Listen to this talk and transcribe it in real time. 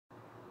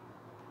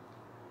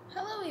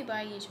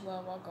everybody,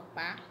 welcome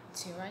back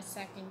to our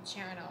second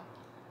channel.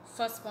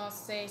 First of all,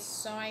 say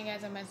sorry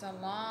guys, I missed a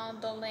long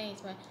delays,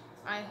 but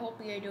I hope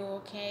you're doing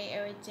okay,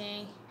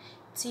 everything.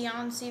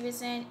 Teon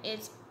Stevenson,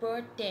 it's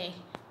birthday.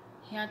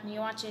 Here you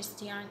watch this,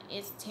 Teon.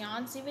 It's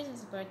Teon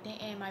Stevenson's birthday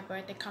and my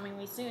birthday coming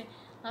really soon.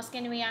 Let's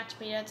get a reaction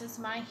video.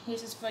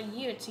 This is for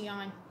you,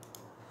 Teon.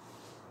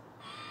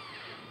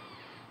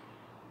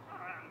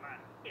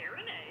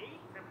 Aaron A.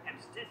 from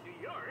Hempstead, New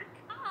York.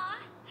 Aw,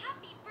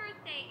 happy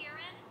birthday,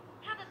 Aaron.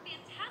 Have a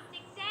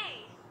fantastic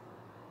day.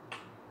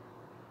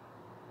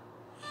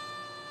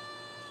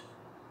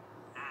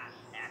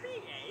 Abby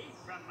A.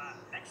 from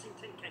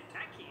Lexington,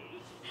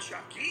 Kentucky.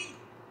 Chucky.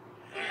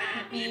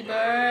 Happy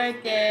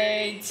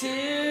birthday to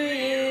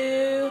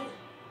you.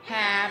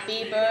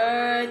 Happy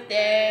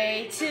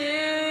birthday to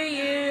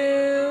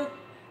you.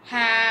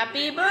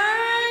 Happy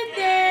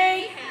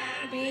birthday.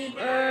 Happy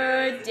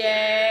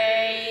birthday.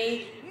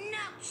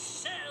 Not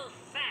so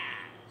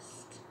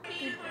fast.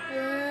 Happy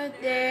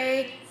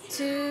birthday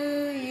to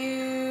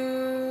you.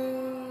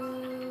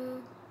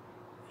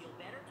 Feel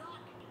better,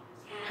 Doc?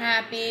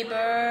 Happy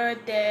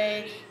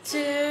birthday to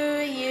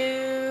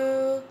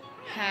you.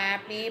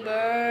 Happy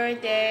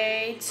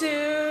birthday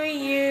to